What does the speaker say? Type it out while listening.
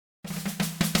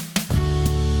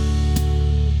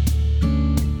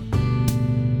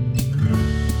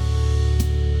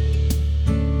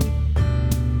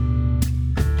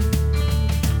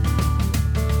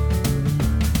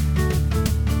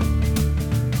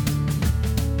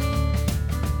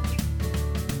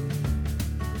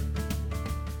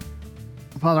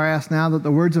Father, I ask now that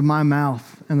the words of my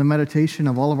mouth and the meditation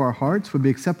of all of our hearts would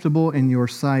be acceptable in your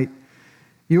sight.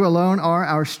 You alone are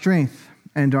our strength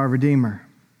and our Redeemer.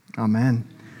 Amen.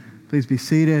 Please be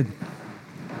seated.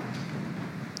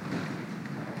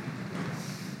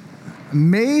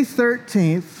 May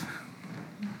 13th,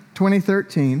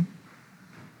 2013,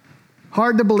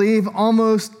 hard to believe,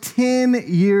 almost 10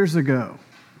 years ago,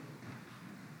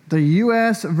 the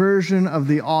U.S. version of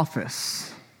The Office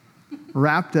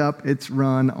wrapped up its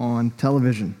run on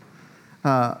television.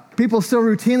 People still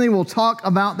routinely will talk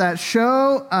about that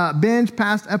show, binge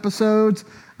past episodes.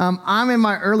 I'm in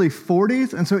my early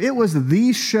 40s, and so it was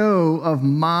the show of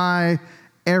my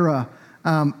era.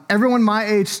 Everyone my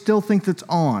age still thinks it's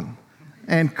on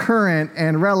and current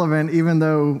and relevant, even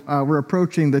though we're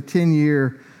approaching the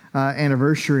 10-year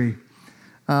anniversary.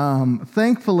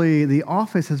 Thankfully, The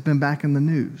Office has been back in the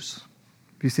news.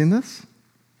 Have you seen this?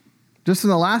 Just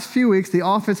in the last few weeks, The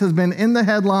Office has been in the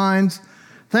headlines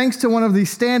thanks to one of the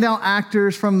standout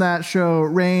actors from that show,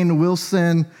 Rainn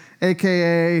Wilson,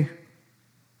 a.k.a.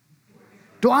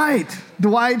 Dwight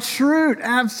Schrute,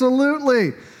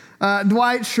 absolutely.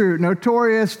 Dwight Schrute,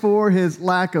 notorious for his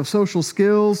lack of social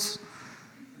skills,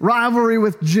 rivalry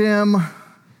with Jim,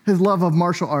 his love of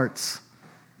martial arts,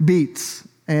 Beats,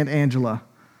 and Angela,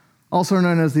 also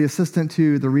known as the assistant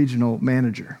to the regional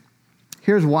manager.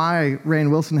 Here's why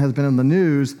Rainn Wilson has been in the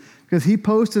news, because he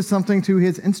posted something to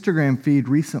his Instagram feed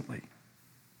recently.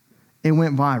 It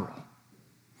went viral.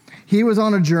 He was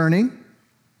on a journey,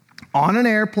 on an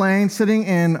airplane, sitting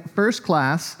in first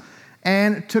class,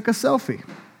 and took a selfie.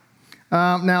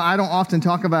 Now, I don't often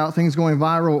talk about things going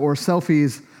viral or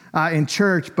selfies in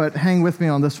church, but hang with me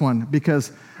on this one,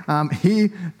 because he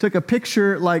took a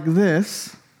picture like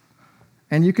this,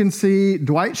 and you can see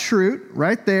Dwight Schrute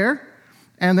right there,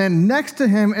 and then next to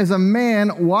him is a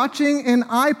man watching an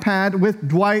iPad with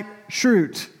Dwight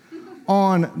Schrute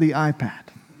on the iPad.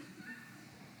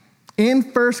 In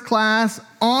first class,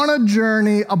 on a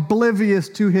journey, oblivious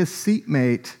to his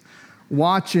seatmate,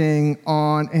 watching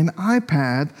on an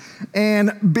iPad,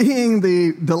 and being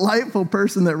the delightful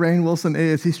person that Rainn Wilson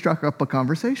is, he struck up a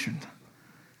conversation.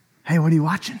 Hey, what are you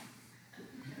watching?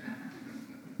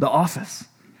 The Office.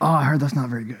 Oh, I heard that's not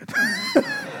very good.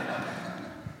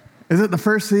 Is it the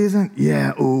first season?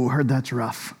 Yeah, heard that's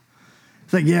rough.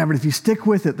 It's like, yeah, but if you stick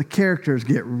with it, the characters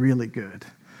get really good.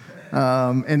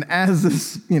 And as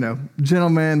this,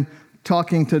 gentleman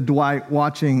talking to Dwight,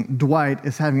 watching Dwight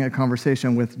is having a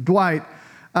conversation with Dwight,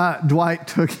 Dwight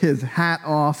took his hat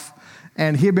off,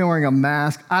 and he had been wearing a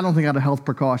mask. I don't think out of health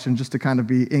precaution, just to kind of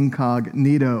be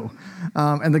incognito.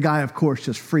 And the guy, of course,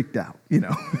 just freaked out.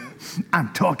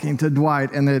 I'm talking to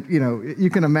Dwight, and that, you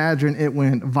can imagine it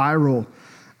went viral.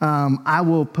 I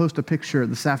will post a picture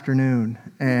this afternoon,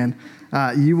 and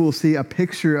you will see a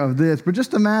picture of this. But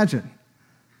just imagine,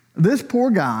 this poor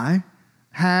guy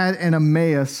had an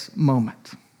Emmaus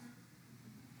moment.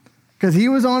 Because he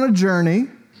was on a journey,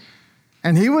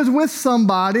 and he was with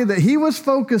somebody that he was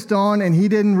focused on, and he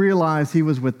didn't realize he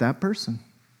was with that person.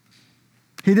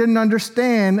 He didn't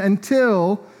understand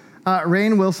until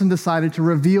Rainn Wilson decided to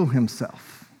reveal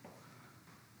himself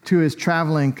to his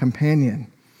traveling companion.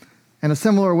 In a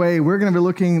similar way, we're going to be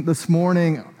looking this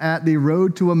morning at the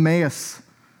road to Emmaus.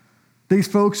 These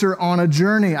folks are on a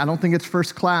journey. I don't think it's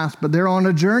first class, but they're on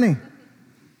a journey.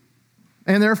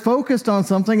 And they're focused on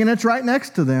something, and it's right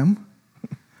next to them.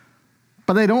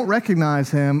 But they don't recognize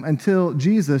him until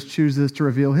Jesus chooses to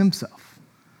reveal himself.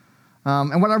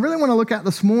 And what I really want to look at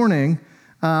this morning,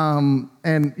 and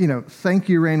thank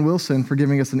you, Rainn Wilson, for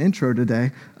giving us an intro today.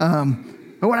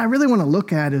 But what I really want to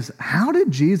look at is, how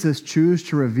did Jesus choose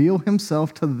to reveal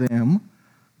himself to them,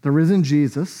 the risen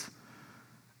Jesus,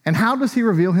 and how does he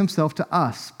reveal himself to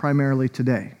us primarily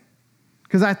today?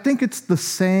 Because I think it's the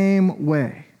same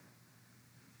way.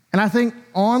 And I think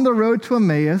on the road to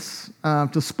Emmaus,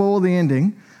 to spoil the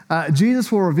ending,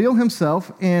 Jesus will reveal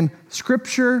himself in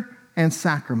Scripture and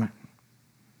sacrament.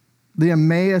 The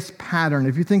Emmaus pattern.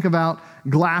 If you think about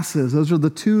glasses, those are the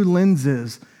two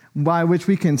lenses by which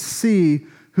we can see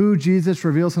who Jesus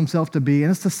reveals himself to be.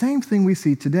 And it's the same thing we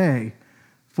see today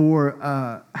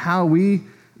for how we,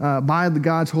 by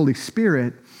God's Holy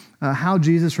Spirit, how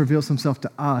Jesus reveals himself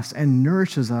to us and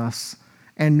nourishes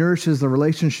the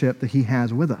relationship that he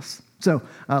has with us. So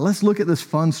let's look at this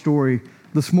fun story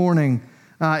this morning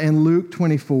in Luke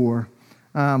 24.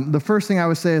 The first thing I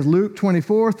would say is Luke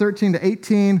 24, 13 to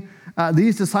 18.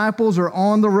 These disciples are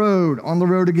on the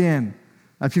road again.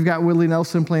 If you've got Willie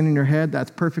Nelson playing in your head,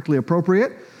 that's perfectly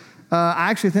appropriate.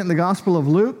 I actually think the Gospel of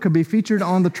Luke could be featured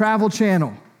on the Travel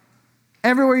Channel.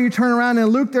 Everywhere you turn around in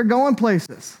Luke, they're going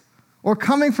places. or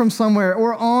coming from somewhere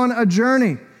or on a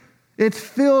journey. It's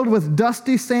filled with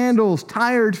dusty sandals,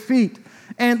 tired feet.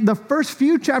 And the first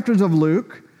few chapters of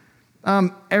Luke,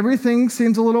 everything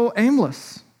seems a little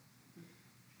aimless.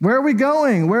 Where are we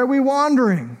going? Where are we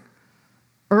wandering?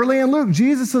 Early in Luke,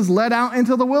 Jesus is led out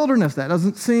into the wilderness. That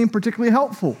doesn't seem particularly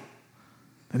helpful.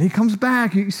 Then he comes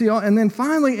back, you see, and then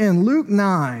finally in Luke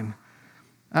 9,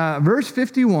 verse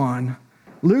 51,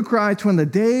 Luke writes, when the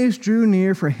days drew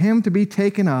near for him to be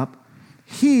taken up,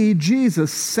 he,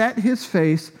 Jesus, set his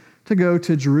face to go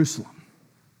to Jerusalem.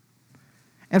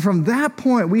 And from that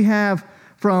point, we have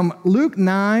from Luke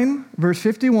 9, verse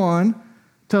 51,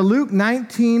 to Luke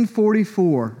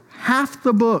 19:44, half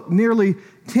the book, nearly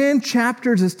 10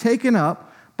 chapters, is taken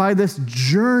up by this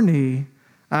journey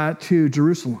to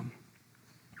Jerusalem.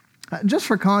 Just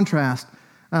for contrast,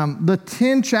 the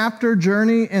 10-chapter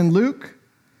journey in Luke,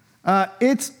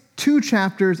 it's 2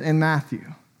 chapters in Matthew,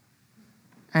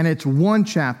 and it's 1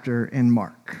 chapter in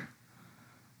Mark.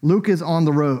 Luke is on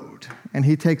the road, and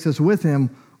he takes us with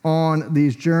him on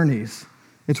these journeys.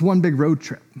 It's one big road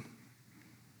trip.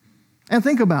 And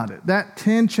think about it. That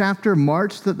 10-chapter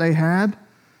march that they had,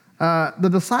 the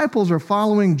disciples are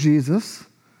following Jesus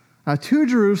to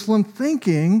Jerusalem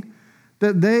thinking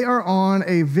that they are on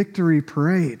a victory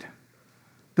parade,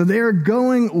 that they are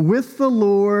going with the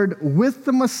Lord, with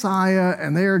the Messiah,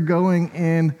 and they are going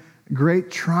in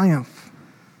great triumph.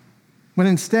 When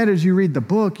instead, as you read the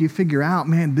book, you figure out,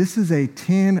 man, this is a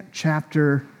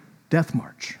 10-chapter death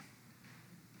march.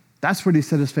 That's what he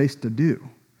set his face to do,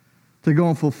 to go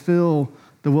and fulfill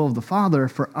the will of the Father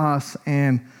for us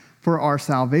and for our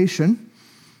salvation.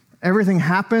 Everything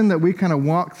happened that we kind of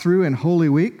walked through in Holy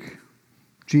Week.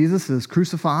 Jesus is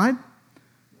crucified.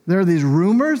 There are these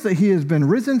rumors that he has been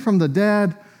risen from the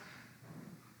dead.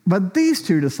 But these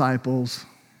 2 disciples,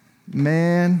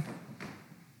 man,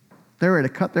 they're ready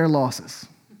to cut their losses.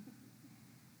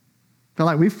 They're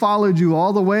like, we followed you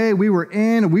all the way. We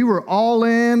were all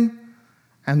in.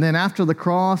 And then after the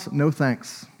cross, no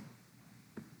thanks.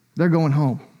 They're going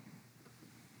home.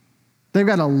 They've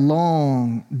got a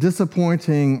long,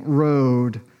 disappointing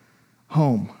road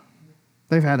home.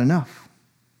 They've had enough.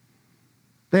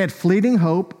 They had fleeting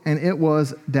hope, and it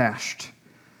was dashed.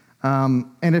 And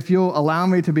if you'll allow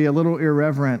me to be a little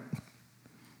irreverent,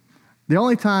 the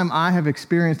only time I have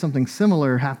experienced something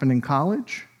similar happened in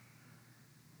college.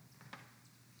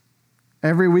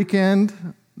 Every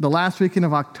weekend, the last weekend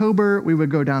of October, we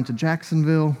would go down to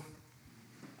Jacksonville,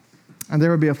 and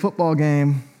there would be a football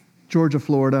game, Georgia,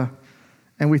 Florida,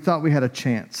 and we thought we had a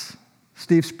chance.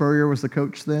 Steve Spurrier was the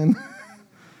coach then.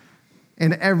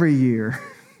 And every year,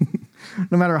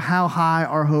 no matter how high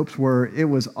our hopes were, it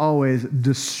was always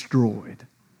destroyed.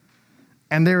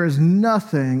 And there is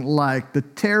nothing like the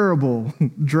terrible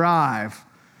drive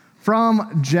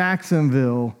from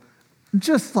Jacksonville,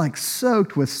 just like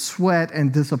soaked with sweat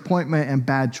and disappointment and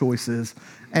bad choices.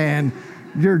 And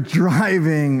you're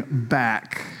driving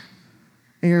back.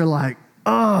 And you're like,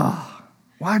 oh,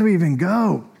 why do we even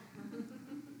go?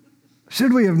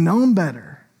 Should we have known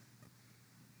better?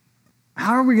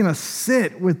 How are we going to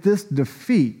sit with this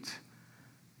defeat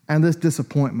and this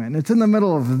disappointment? It's in the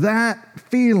middle of that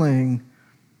feeling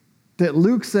that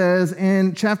Luke says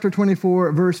in chapter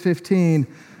 24, verse 15,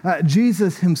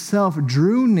 Jesus himself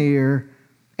drew near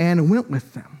and went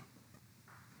with them.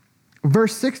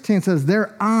 Verse 16 says,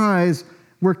 their eyes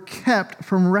were kept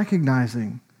from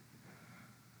recognizing.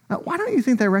 Now, why don't you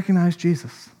think they recognized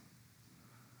Jesus?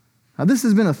 Now, this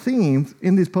has been a theme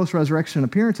in these post-resurrection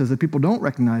appearances that people don't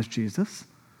recognize Jesus.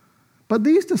 But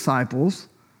these disciples,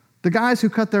 the guys who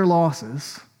cut their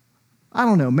losses, I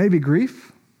don't know, maybe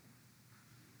grief,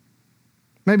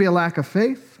 maybe a lack of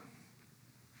faith,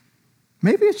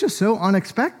 maybe it's just so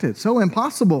unexpected, so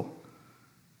impossible,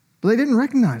 but they didn't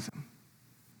recognize him.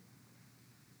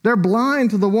 They're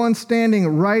blind to the one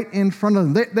standing right in front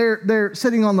of them. They're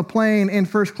sitting on the plane in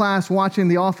first class watching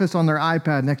The Office on their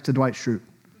iPad next to Dwight Schrute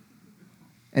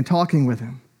and talking with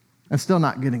him and still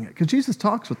not getting it. Because Jesus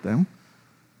talks with them.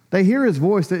 They hear his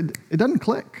voice. It doesn't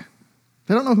click.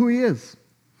 They don't know who he is.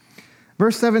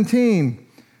 Verse 17,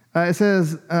 it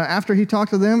says, after he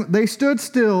talked to them, they stood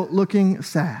still looking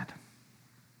sad.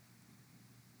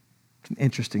 It's an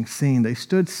interesting scene. They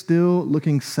stood still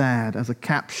looking sad as a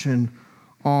caption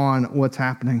on what's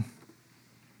happening.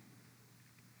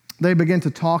 They begin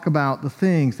to talk about the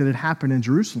things that had happened in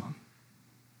Jerusalem.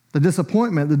 The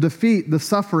disappointment, the defeat, the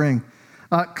suffering.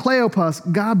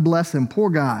 Cleopas, God bless him,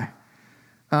 poor guy.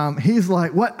 He's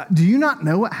like, what? Do you not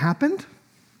know what happened?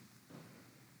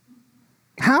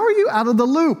 How are you out of the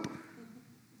loop?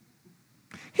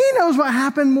 He knows what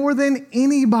happened more than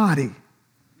anybody.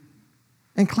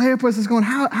 And Cleopas is going,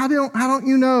 how don't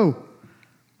you know?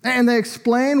 And they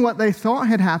explain what they thought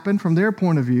had happened from their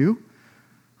point of view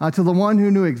to the one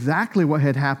who knew exactly what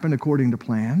had happened according to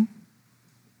plan.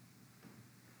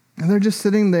 And they're just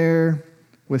sitting there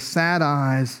with sad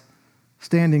eyes,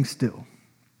 standing still.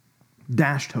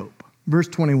 Dashed hope. Verse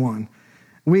 21,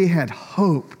 we had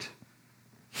hoped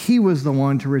he was the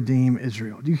one to redeem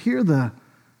Israel. Do you hear the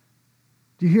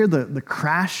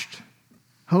crashed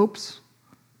hopes?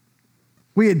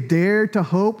 We had dared to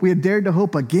hope. We had dared to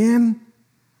hope again.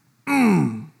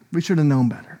 We should have known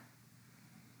better.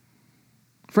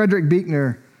 Frederick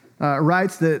Buechner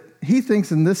writes that he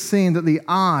thinks in this scene that the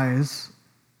eyes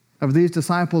of these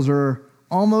disciples are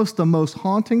almost the most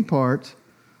haunting part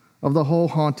of the whole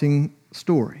haunting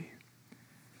story,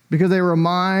 because they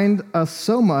remind us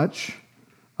so much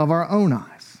of our own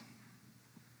eyes.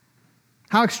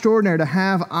 How extraordinary to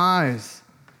have eyes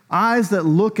that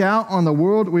look out on the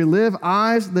world we live,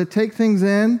 eyes that take things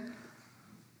in,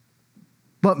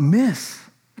 but miss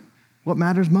what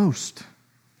matters most.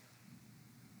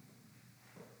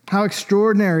 How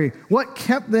extraordinary. What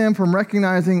kept them from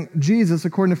recognizing Jesus,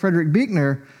 according to Frederick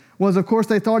Buechner, was, of course,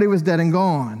 they thought he was dead and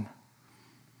gone.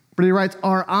 But he writes,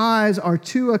 our eyes are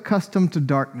too accustomed to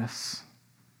darkness,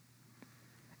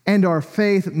 and our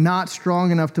faith not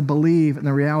strong enough to believe in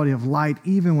the reality of light,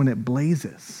 even when it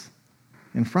blazes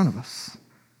in front of us.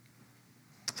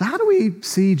 So how do we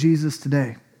see Jesus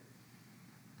today?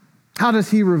 How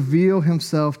does he reveal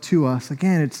himself to us?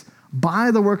 Again, it's by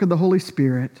the work of the Holy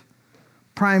Spirit,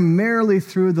 primarily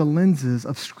through the lenses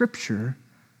of Scripture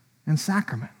and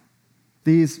sacrament.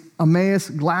 These Emmaus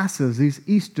glasses, these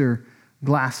Easter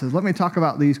glasses. Let me talk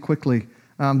about these quickly,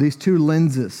 these two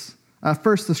lenses.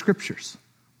 First, the Scriptures.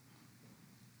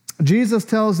 Jesus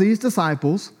tells these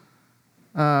disciples,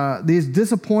 these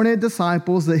disappointed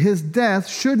disciples, that his death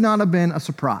should not have been a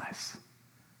surprise,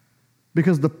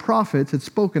 because the prophets had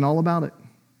spoken all about it.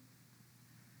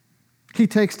 He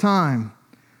takes time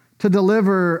to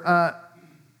deliver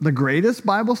the greatest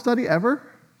Bible study ever,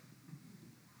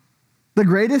 the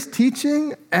greatest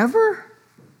teaching ever.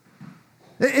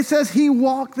 It says he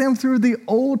walked them through the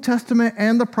Old Testament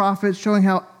and the prophets, showing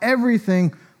how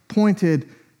everything pointed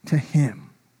to him.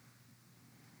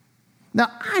 Now,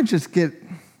 I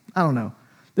don't know.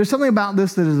 There's something about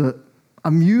this that is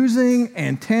amusing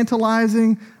and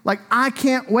tantalizing. Like, I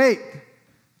can't wait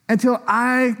until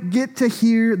I get to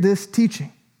hear this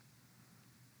teaching.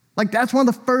 Like, that's one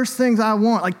of the first things I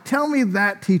want. Like, tell me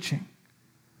that teaching.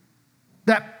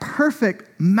 That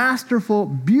perfect, masterful,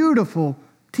 beautiful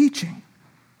teaching.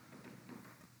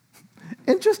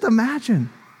 And just imagine,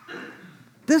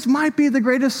 this might be the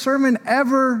greatest sermon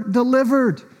ever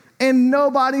delivered, and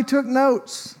nobody took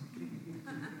notes.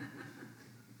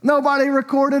 Nobody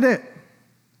recorded it.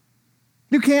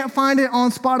 You can't find it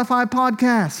on Spotify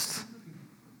podcasts.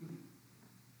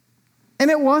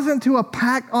 And it wasn't to a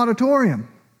packed auditorium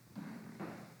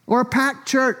or a packed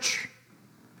church.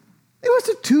 It was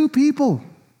to two people.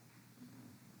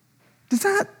 Do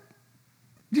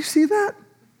you see that?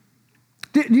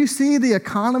 Do you see the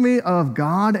economy of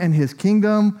God and his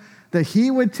kingdom, that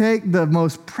he would take the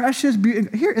most precious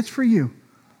beauty? Here, it's for you.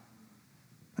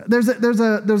 There's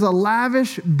a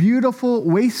lavish, beautiful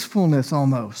wastefulness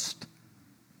almost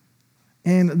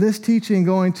in this teaching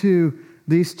going to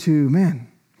these two men.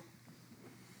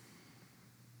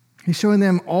 He's showing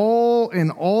them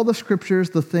in all the scriptures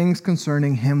the things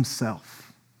concerning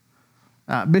himself.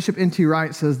 Bishop N.T.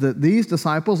 Wright says that these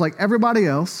disciples, like everybody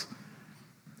else,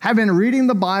 have been reading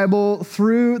the Bible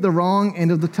through the wrong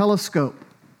end of the telescope.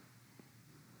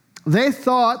 They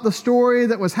thought the story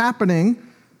that was happening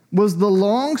was the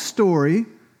long story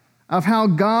of how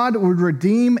God would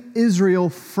redeem Israel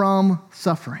from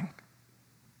suffering.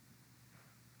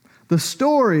 The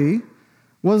story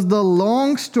was the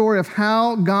long story of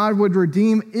how God would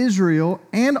redeem Israel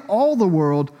and all the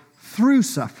world through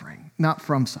suffering, not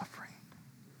from suffering.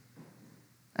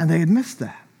 And they had missed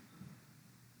that.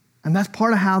 And that's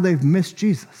part of how they've missed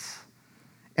Jesus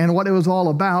and what it was all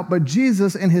about. But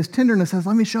Jesus, in his tenderness, says,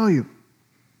 let me show you.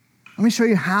 Let me show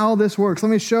you how this works. Let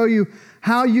me show you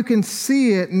how you can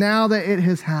see it now that it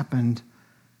has happened.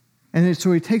 And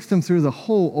so he takes them through the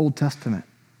whole Old Testament.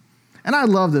 And I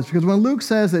love this, because when Luke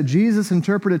says that Jesus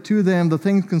interpreted to them the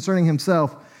things concerning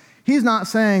himself, he's not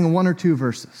saying one or two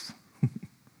verses.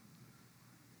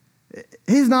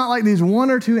 He's not like these one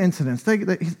or two incidents.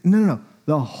 No.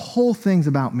 The whole thing's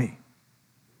about me.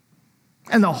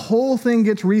 And the whole thing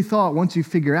gets rethought once you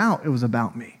figure out it was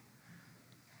about me.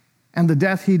 And the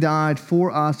death he died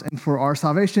for us and for our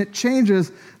salvation, it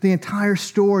changes the entire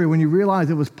story when you realize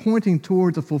it was pointing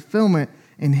towards a fulfillment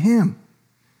in him.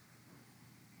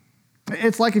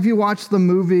 It's like if you watch the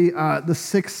movie The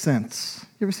Sixth Sense.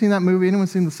 You ever seen that movie? Anyone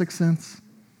seen The Sixth Sense?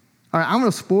 All right, I'm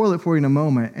going to spoil it for you in a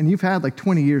moment, and you've had like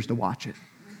 20 years to watch it.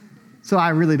 So I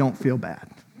really don't feel bad.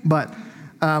 But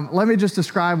let me just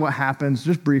describe what happens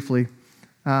just briefly.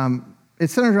 It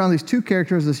centers around these two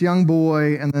characters, this young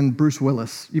boy and then Bruce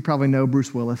Willis. You probably know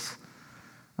Bruce Willis.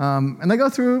 And they go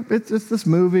through, it's this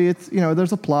movie.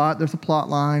 There's a plot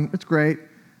line. It's great.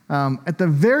 At the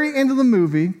very end of the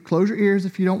movie, close your ears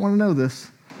if you don't want to know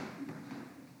this.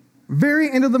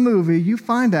 Very end of the movie, you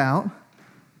find out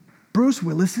Bruce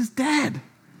Willis is dead.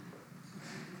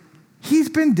 He's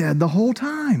been dead the whole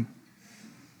time.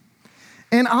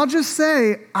 And I'll just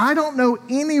say, I don't know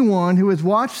anyone who has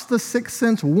watched The Sixth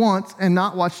Sense once and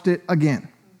not watched it again.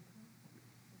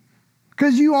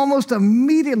 Because you almost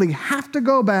immediately have to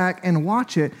go back and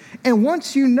watch it. And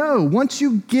once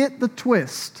you get the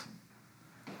twist,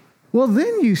 well,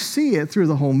 then you see it through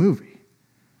the whole movie.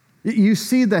 You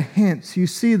see the hints, you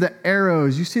see the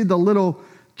arrows, you see the little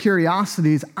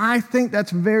curiosities. I think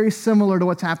that's very similar to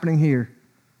what's happening here.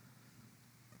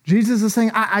 Jesus is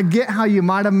saying, I get how you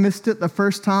might have missed it the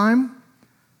first time,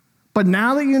 but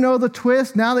now that you know the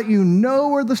twist, now that you know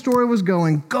where the story was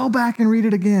going, go back and read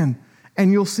it again,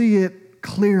 and you'll see it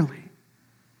clearly.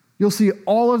 You'll see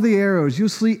all of the arrows. You'll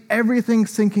see everything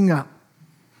syncing up.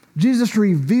 Jesus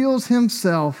reveals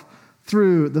himself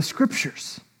through the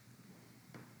scriptures.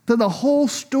 That the whole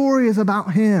story is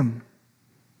about him.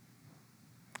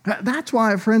 That's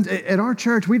why, friends, at our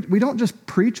church, we don't just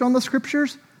preach on the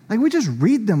scriptures. We just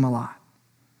read them a lot,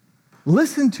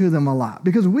 listen to them a lot,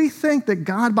 because we think that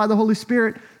God, by the Holy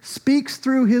Spirit, speaks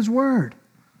through his word,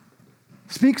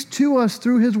 speaks to us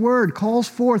through his word, calls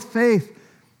forth faith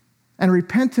and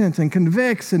repentance and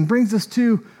convicts and brings us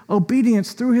to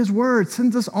obedience through his word,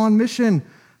 sends us on mission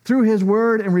through his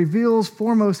word, and reveals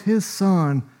foremost his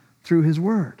Son through his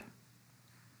word.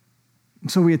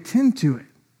 And so we attend to it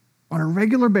on a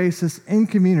regular basis in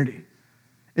community.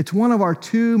 It's one of our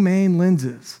two main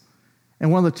lenses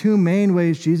and one of the two main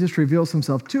ways Jesus reveals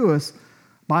himself to us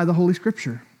by the Holy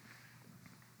Scripture.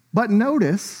 But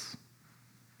notice,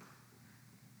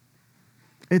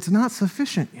 it's not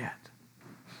sufficient yet.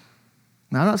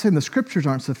 Now, I'm not saying the Scriptures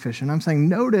aren't sufficient. I'm saying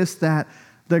notice that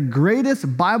the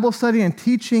greatest Bible study and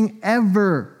teaching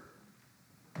ever,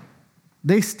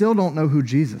 they still don't know who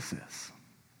Jesus is.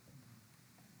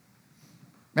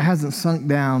 It hasn't sunk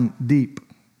down deep.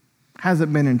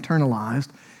 Hasn't been internalized.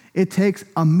 It takes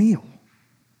a meal.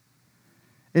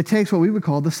 It takes what we would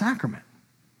call the sacrament.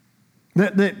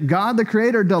 That God, the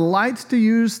Creator, delights to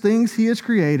use things he has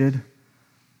created,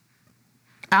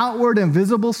 outward and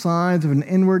visible signs of an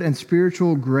inward and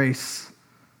spiritual grace.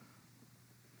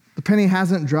 The penny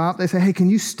hasn't dropped. They say, hey, can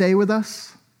you stay with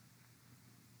us?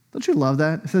 Don't you love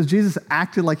that? It says Jesus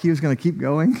acted like he was going to keep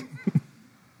going.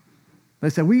 They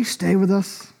said, will you stay with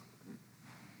us?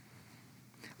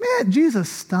 Man, Jesus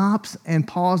stops and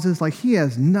pauses like he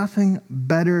has nothing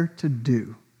better to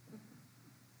do.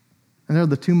 And they're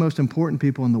the two most important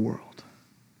people in the world.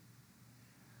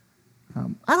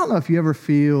 I don't know if you ever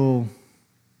feel,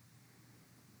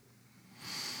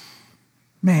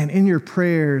 man, in your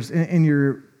prayers, in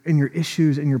your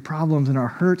issues, in your problems, in our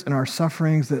hurts, and our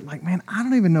sufferings, that like, man, I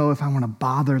don't even know if I want to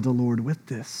bother the Lord with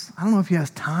this. I don't know if he has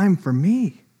time for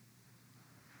me.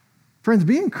 Friends,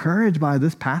 be encouraged by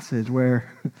this passage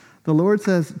where the Lord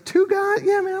says, to God,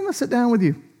 yeah, man, I'm going to sit down with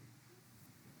you.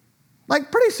 Like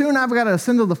pretty soon I've got to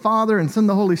ascend to the Father and send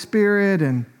the Holy Spirit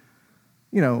and,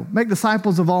 make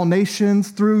disciples of all nations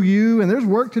through you. And there's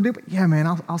work to do, but yeah, man,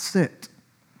 I'll sit.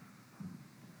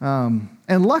 And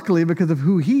luckily, because of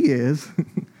who he is,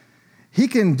 he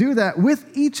can do that with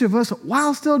each of us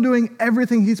while still doing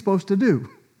everything he's supposed to do,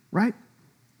 right?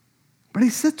 But he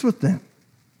sits with them.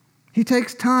 He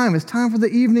takes time. It's time for the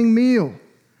evening meal.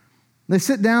 They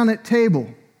sit down at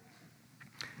table.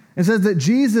 It says that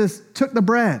Jesus took the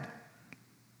bread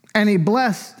and he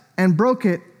blessed and broke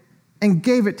it and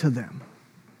gave it to them.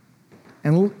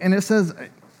 And it says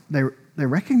they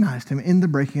recognized him in the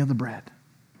breaking of the bread.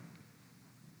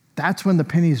 That's when the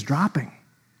penny's dropping,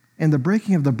 in the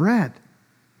breaking of the bread.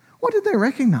 What did they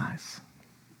recognize?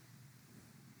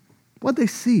 What did they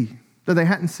see that they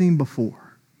hadn't seen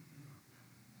before?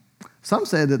 Some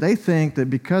said that they think that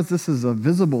because this is a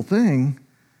visible thing,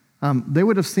 they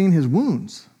would have seen his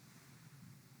wounds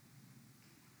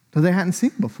that they hadn't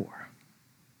seen before.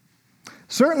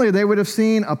 Certainly, they would have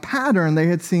seen a pattern they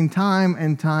had seen time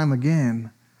and time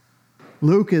again.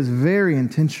 Luke is very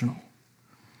intentional.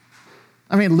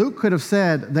 I mean, Luke could have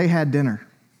said they had dinner.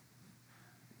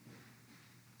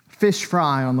 Fish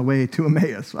fry on the way to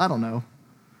Emmaus. I don't know.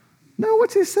 No,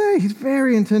 what's he say? He's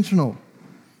very intentional.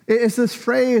 It's this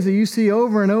phrase that you see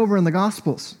over and over in the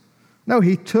Gospels. No,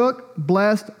 he took,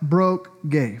 blessed, broke,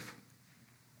 gave.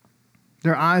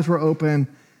 Their eyes were open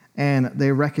and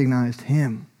they recognized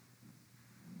him.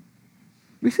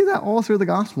 We see that all through the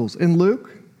Gospels. In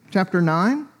Luke chapter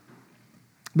 9,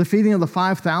 the feeding of the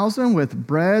 5,000 with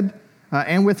bread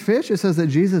and with fish, it says that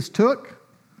Jesus took,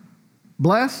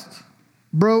 blessed,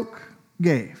 broke,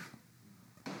 gave.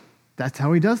 That's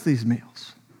how he does these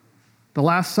meals. The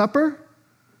Last Supper,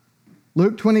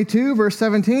 Luke 22, verse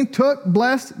 17, took,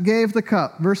 blessed, gave the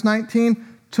cup. Verse 19,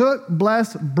 took,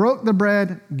 blessed, broke the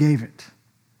bread, gave it.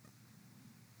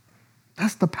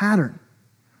 That's the pattern.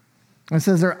 It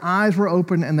says their eyes were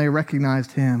open and they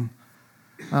recognized him.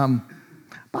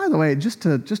 By the way, just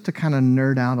to kind of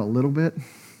nerd out a little bit,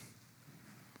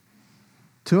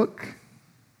 took,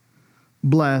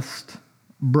 blessed,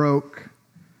 broke,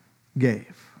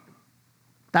 gave.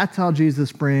 That's how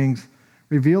Jesus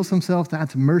reveals himself.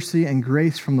 That's mercy and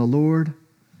grace from the Lord.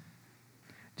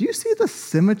 Do you see the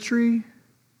symmetry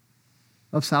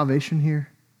of salvation here?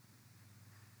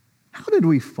 How did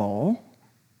we fall?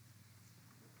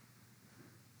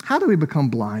 How do we become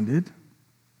blinded?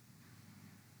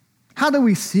 How do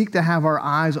we seek to have our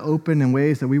eyes open in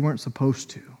ways that we weren't supposed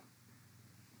to?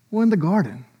 Well, in the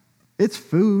garden. It's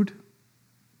food.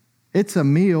 It's a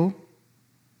meal.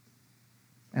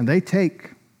 And they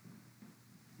take.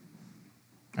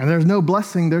 And there's no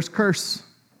blessing, there's curse.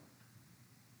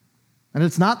 And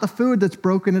it's not the food that's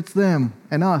broken, it's them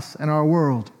and us and our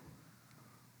world.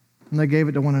 And they gave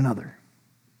it to one another.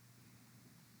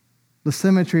 The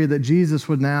symmetry that Jesus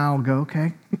would now go,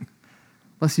 okay,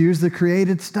 let's use the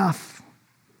created stuff.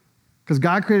 Because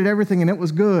God created everything and it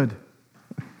was good.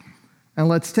 And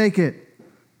let's take it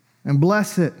and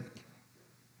bless it,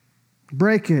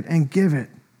 break it, and give it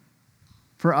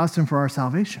for us and for our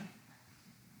salvation.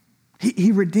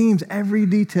 He redeems every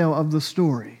detail of the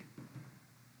story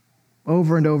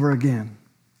over and over again.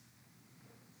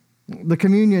 The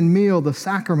communion meal, the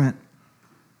sacrament.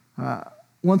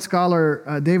 One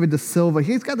scholar, David De Silva,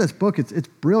 he's got this book. It's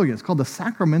brilliant. It's called The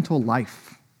Sacramental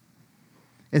Life.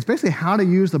 It's basically how to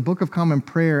use the Book of Common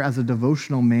Prayer as a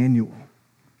devotional manual.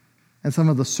 And some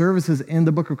of the services in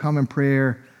the Book of Common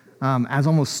Prayer as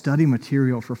almost study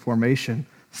material for formation.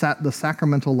 The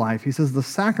sacramental life. He says the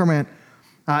sacrament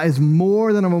is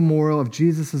more than a memorial of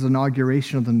Jesus'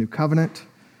 inauguration of the new covenant.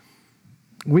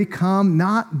 We come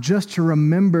not just to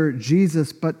remember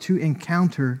Jesus, but to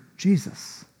encounter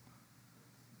Jesus.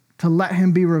 To let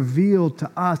him be revealed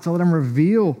to us, to let him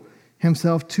reveal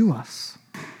himself to us.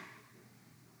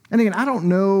 And again, I don't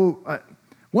know,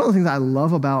 one of the things I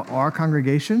love about our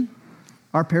congregation,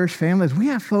 our parish family, is we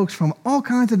have folks from all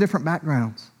kinds of different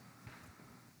backgrounds.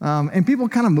 And people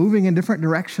kind of moving in different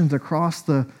directions across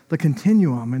the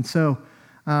continuum. And so,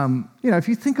 if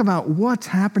you think about what's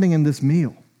happening in this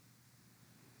meal,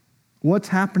 what's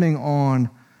happening on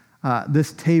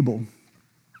this table,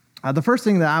 the first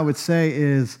thing that I would say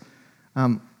is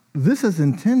this is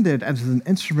intended as an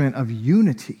instrument of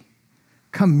unity,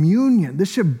 communion.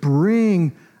 This should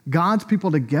bring God's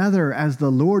people together as the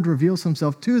Lord reveals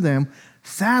himself to them.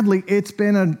 Sadly, it's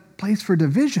been a place for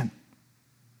division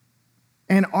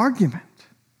and argument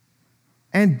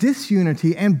and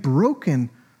disunity and broken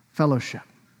fellowship.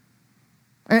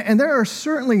 And there are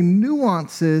certainly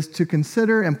nuances to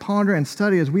consider and ponder and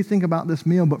study as we think about this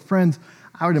meal. But friends,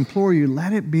 I would implore you,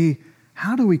 let it be,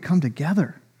 how do we come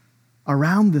together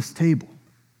around this table?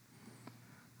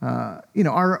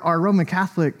 Our Roman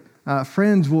Catholic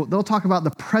friends, they'll talk about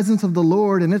the presence of the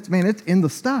Lord, and it's in the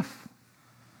stuff.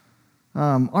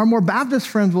 Our more Baptist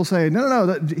friends will say,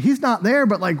 no, he's not there,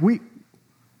 but we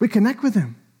connect with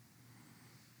him.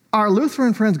 Our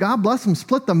Lutheran friends, God bless them,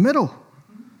 split the middle.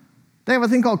 They have a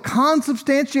thing called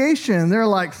consubstantiation.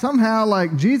 They're somehow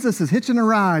Jesus is hitching a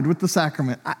ride with the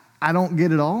sacrament. I don't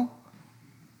get it all.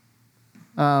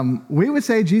 We would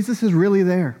say Jesus is really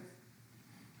there.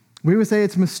 We would say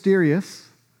it's mysterious.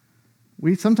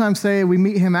 We sometimes say we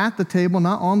meet him at the table,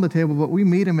 not on the table, but we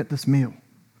meet him at this meal.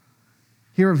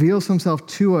 He reveals himself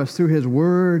to us through his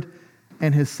word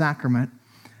and his sacrament.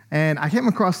 And I came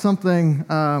across something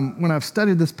when I've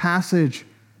studied this passage.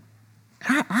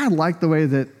 I like the way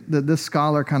that this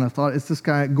scholar kind of thought. It's this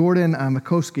guy, Gordon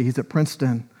Mikowski. He's at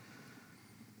Princeton.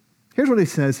 Here's what he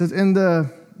says. He says, in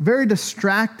the very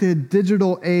distracted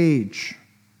digital age,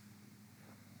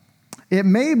 it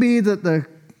may be that the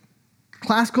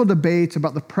classical debates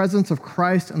about the presence of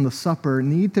Christ in the supper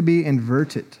need to be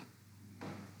inverted.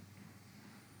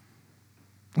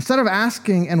 Instead of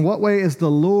asking, in what way is the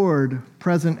Lord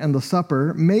present in the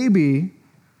supper, maybe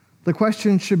the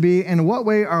question should be, in what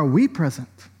way are we present?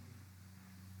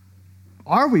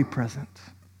 Are we present?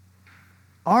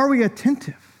 Are we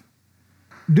attentive?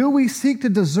 Do we seek to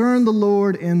discern the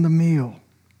Lord in the meal?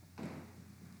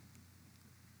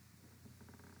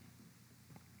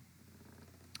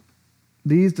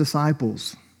 These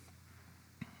disciples,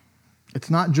 it's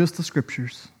not just the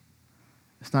scriptures,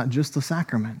 it's not just the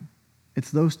sacrament,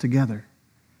 it's those together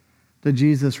that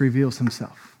Jesus reveals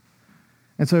himself.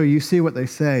 And so you see what they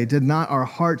say. Did not our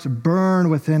hearts burn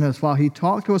within us while he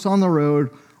talked to us on the road,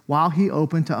 while he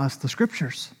opened to us the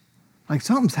scriptures? Like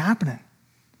something's happening.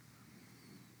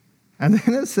 And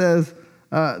then it says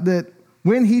that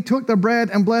when he took the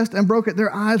bread and blessed and broke it,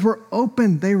 their eyes were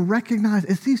opened. They recognized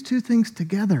it's these two things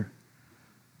together,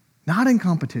 not in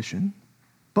competition,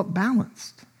 but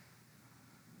balanced.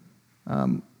 I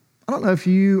don't know if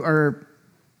you are,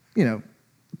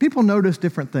 people notice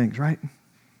different things, right?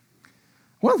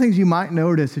 One of the things you might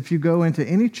notice if you go into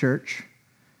any church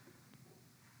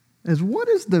is what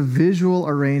is the visual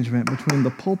arrangement between the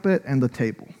pulpit and the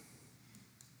table?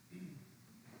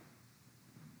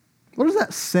 What does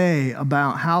that say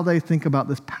about how they think about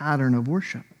this pattern of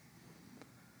worship?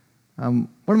 One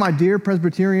of my dear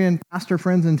Presbyterian pastor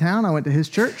friends in town, I went to his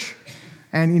church,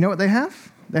 and you know what they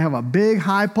have? They have a big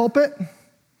high pulpit,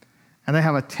 and they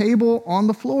have a table on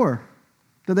the floor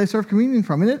that they serve communion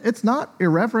from. And it's not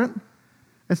irreverent.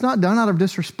 It's not done out of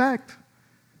disrespect.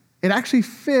 It actually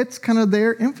fits kind of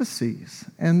their emphases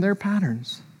and their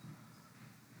patterns.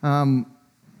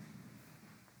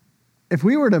 If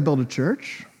we were to build a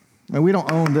church, and we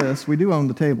don't own this, we do own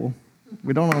the table,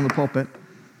 we don't own the pulpit,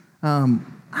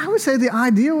 I would say the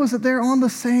ideal is that they're on the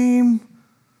same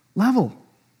level.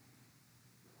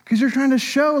 Because you're trying to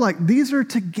show like these are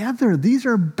together, these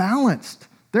are balanced.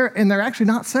 They're actually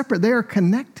not separate, they are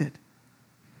connected.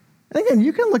 And again,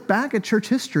 you can look back at church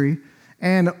history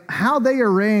and how they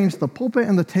arranged the pulpit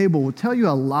and the table will tell you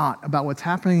a lot about what's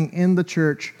happening in the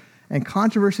church and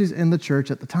controversies in the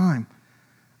church at the time.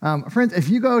 Friends, if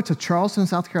you go to Charleston,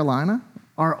 South Carolina,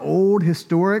 our old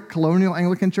historic colonial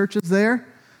Anglican churches there,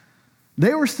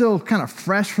 they were still kind of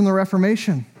fresh from the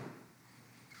Reformation.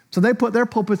 So they put their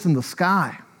pulpits in the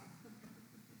sky.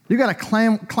 You got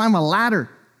to climb a ladder.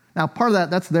 Now, part of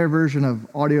that's their version of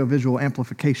audio-visual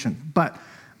amplification. But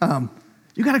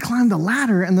you got to climb the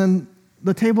ladder, and then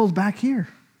the table's back here.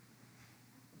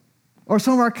 Or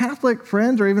some of our Catholic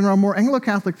friends, or even our more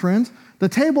Anglo-Catholic friends, the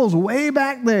table's way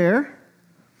back there,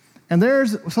 and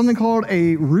there's something called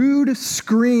a rood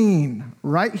screen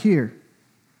right here.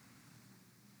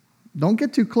 Don't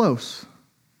get too close.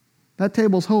 That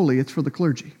table's holy. It's for the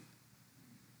clergy.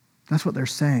 That's what they're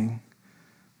saying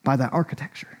by that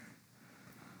architecture.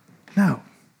 No.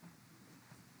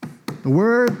 The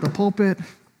word, the pulpit,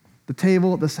 the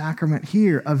table, the sacrament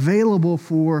here, available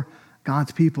for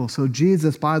God's people. So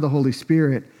Jesus, by the Holy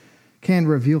Spirit, can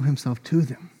reveal himself to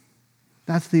them.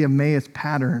 That's the Emmaus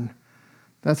pattern.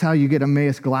 That's how you get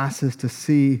Emmaus glasses to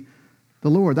see the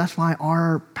Lord. That's why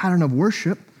our pattern of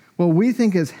worship, what we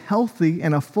think is healthy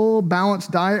and a full,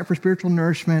 balanced diet for spiritual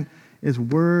nourishment, is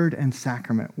word and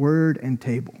sacrament, word and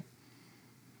table.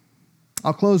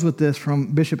 I'll close with this from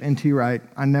Bishop N.T. Wright.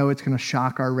 I know it's going to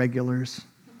shock our regulars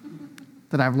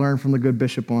that I've learned from the good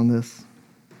bishop on this.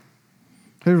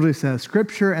 Here's what he says: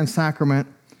 Scripture and sacrament,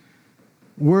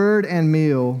 word and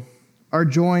meal are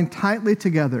joined tightly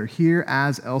together here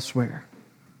as elsewhere.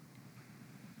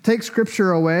 Take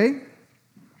Scripture away,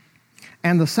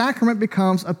 and the sacrament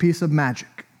becomes a piece of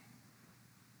magic.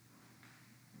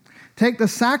 Take the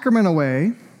sacrament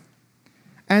away,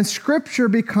 and Scripture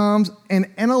becomes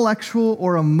an intellectual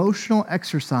or emotional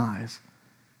exercise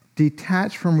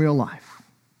detached from real life.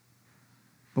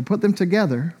 But put them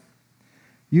together,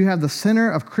 you have the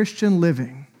center of Christian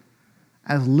living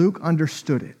as Luke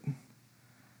understood it,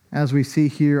 as we see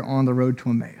here on the road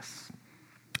to Emmaus.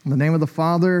 In the name of the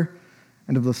Father,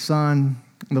 and of the Son,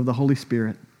 and of the Holy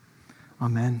Spirit.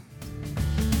 Amen.